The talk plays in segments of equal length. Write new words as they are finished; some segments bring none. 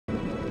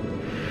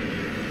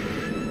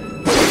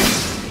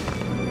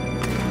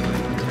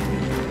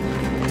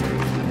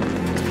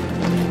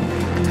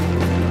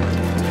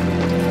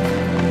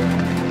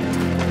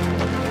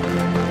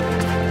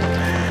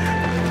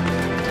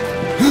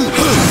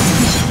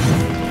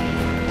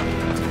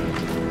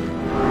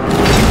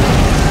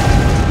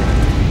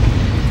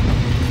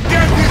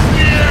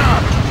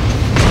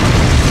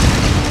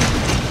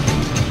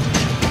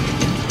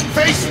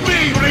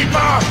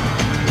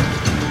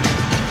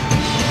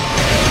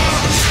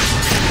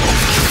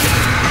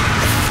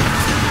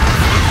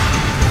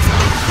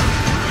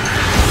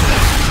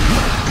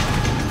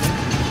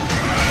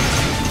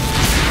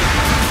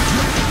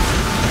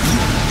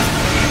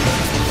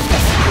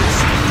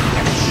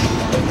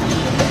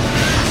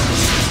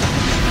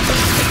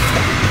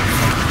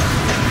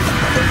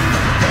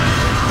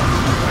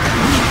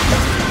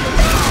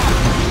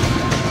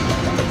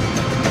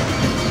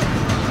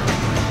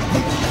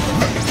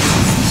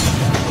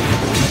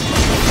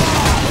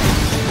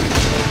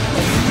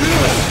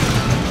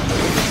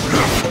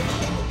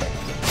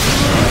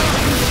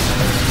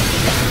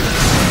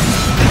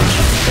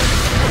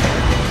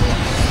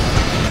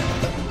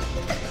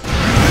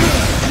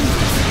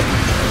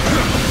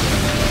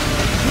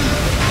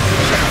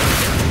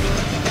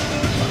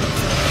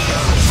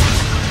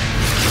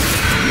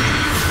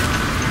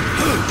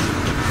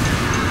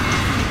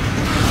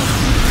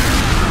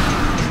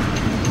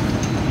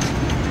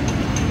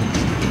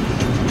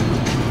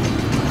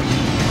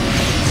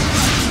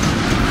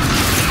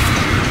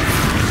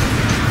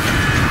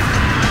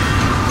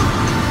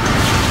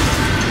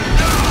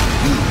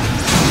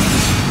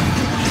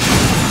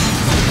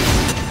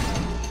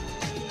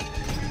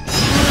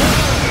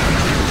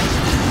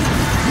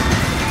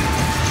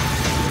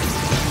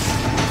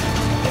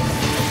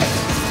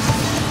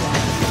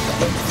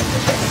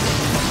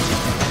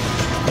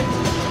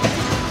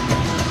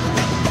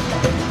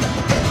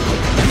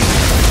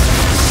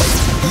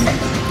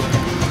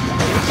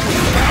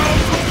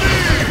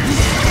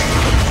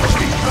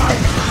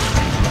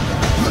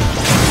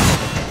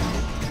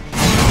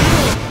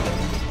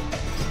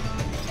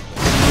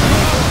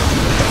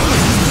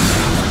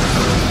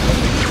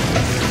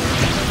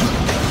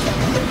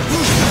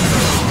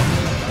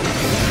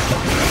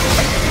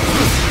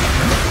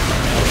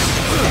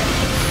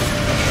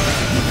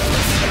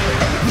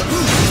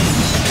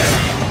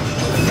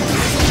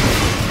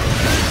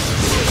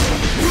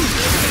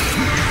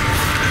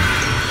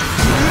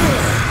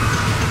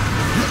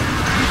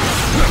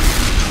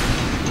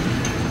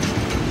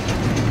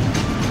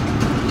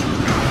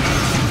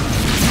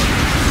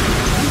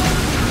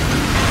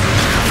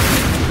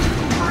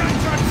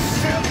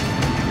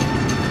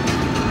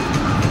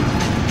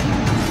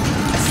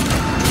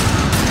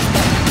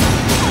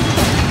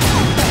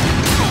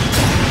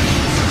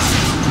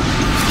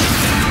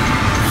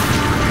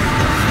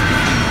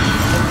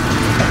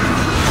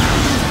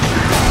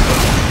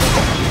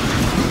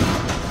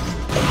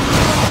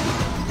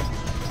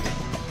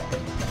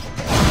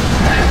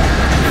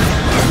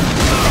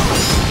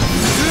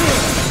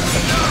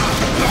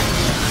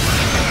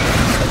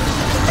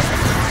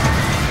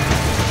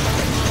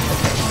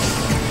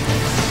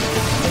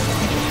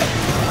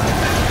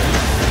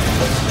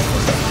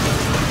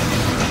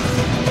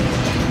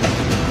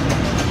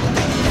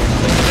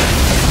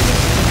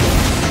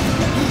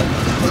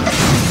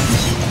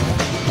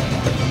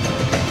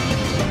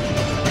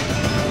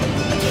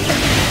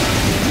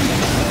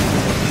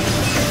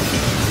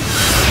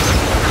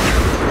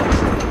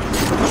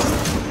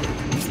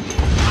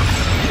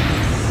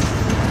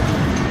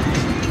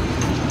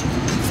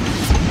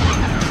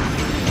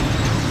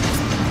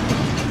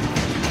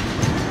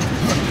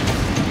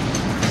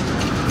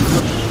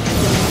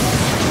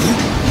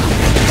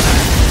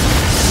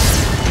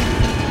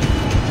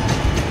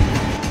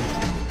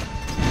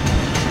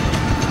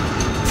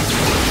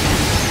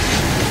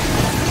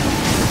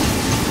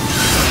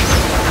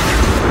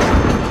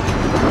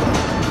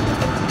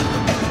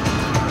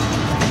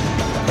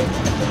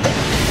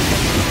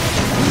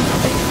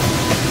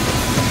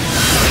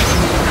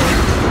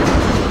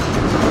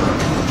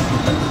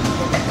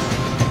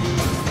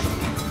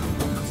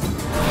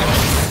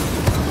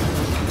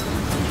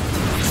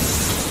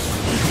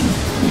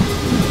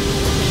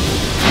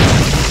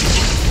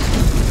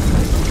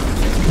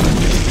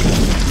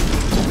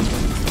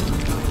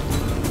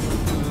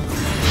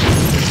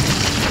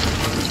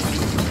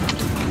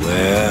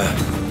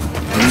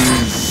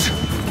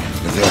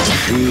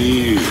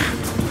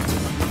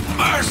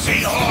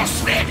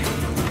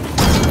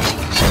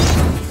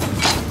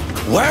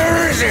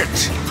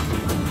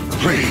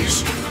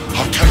Please,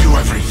 I'll tell you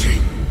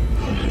everything.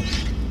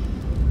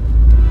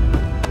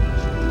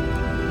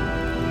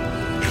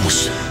 It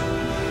was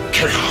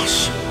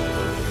chaos.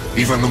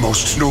 Even the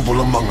most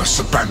noble among us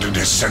abandoned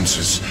his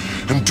senses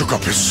and took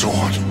up his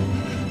sword.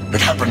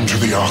 It happened to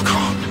the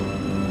Archon.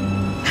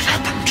 It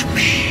happened to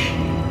me.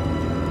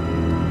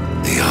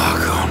 The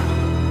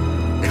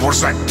Archon? It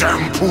was that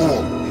damn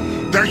pool.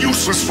 Their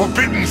use was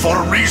forbidden for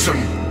a reason.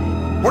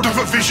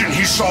 Whatever vision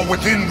he saw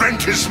within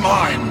rent his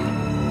mind.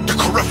 The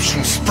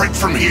corruption spread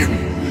from him.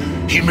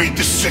 He made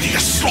the city a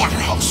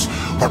slaughterhouse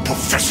while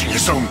professing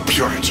his own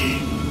purity.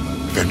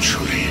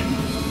 Eventually,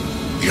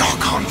 the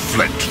Archon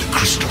fled to the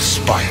Crystal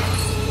Spire.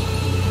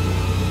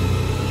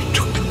 He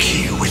took the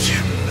key with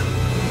him.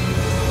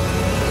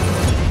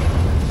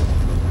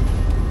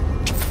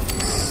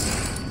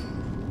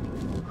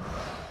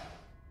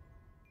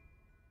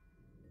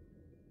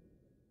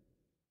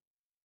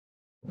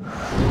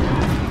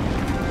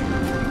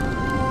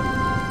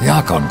 The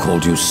Archon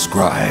called you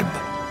Scribe.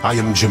 I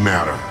am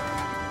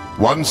Jamaerah.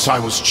 Once I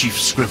was Chief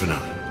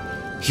Scrivener,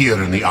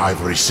 here in the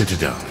Ivory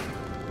Citadel.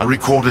 I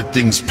recorded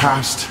things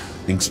past,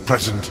 things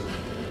present,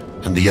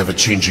 and the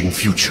ever-changing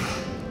future.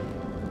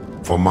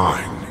 For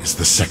mine is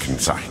the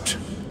second sight,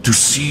 to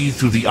see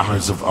through the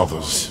eyes of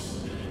others.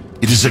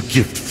 It is a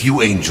gift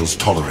few angels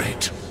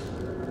tolerate.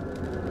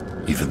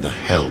 Even the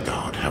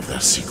Hellguard have their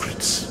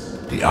secrets.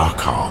 The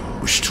Archon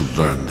wished to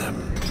learn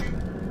them,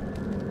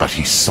 but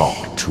he saw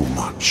too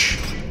much.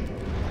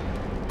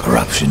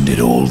 Corruption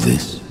did all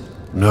this?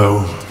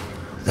 No,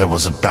 there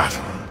was a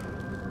battle.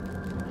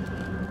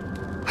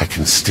 I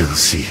can still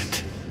see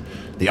it.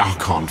 The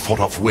Archon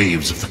fought off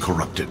waves of the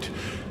corrupted.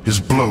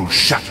 His blow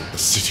shattered the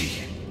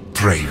city.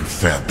 Pray you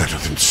fare better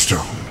than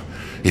stone,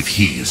 if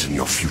he is in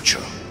your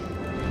future.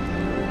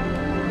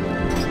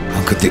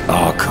 How could the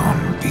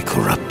Archon be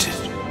corrupted?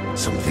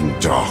 Something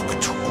dark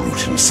took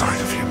root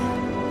inside of him.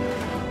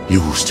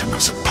 Used him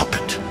as a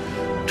puppet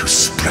to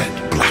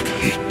spread black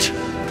hate.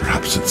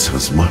 Perhaps it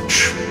says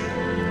much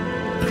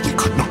that we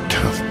could not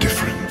tell the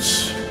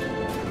difference.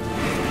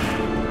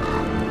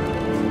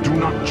 Do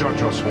not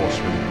judge us,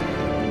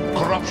 horsemen.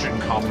 Corruption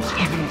comes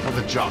even for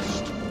the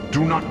just.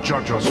 Do not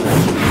judge us,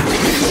 horsemen.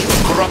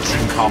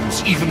 Corruption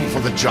comes even for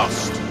the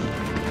just.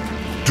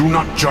 Do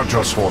not judge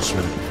us,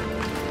 horsemen.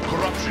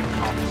 Corruption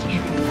comes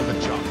even for the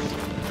just.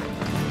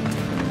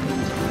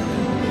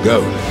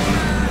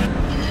 Go.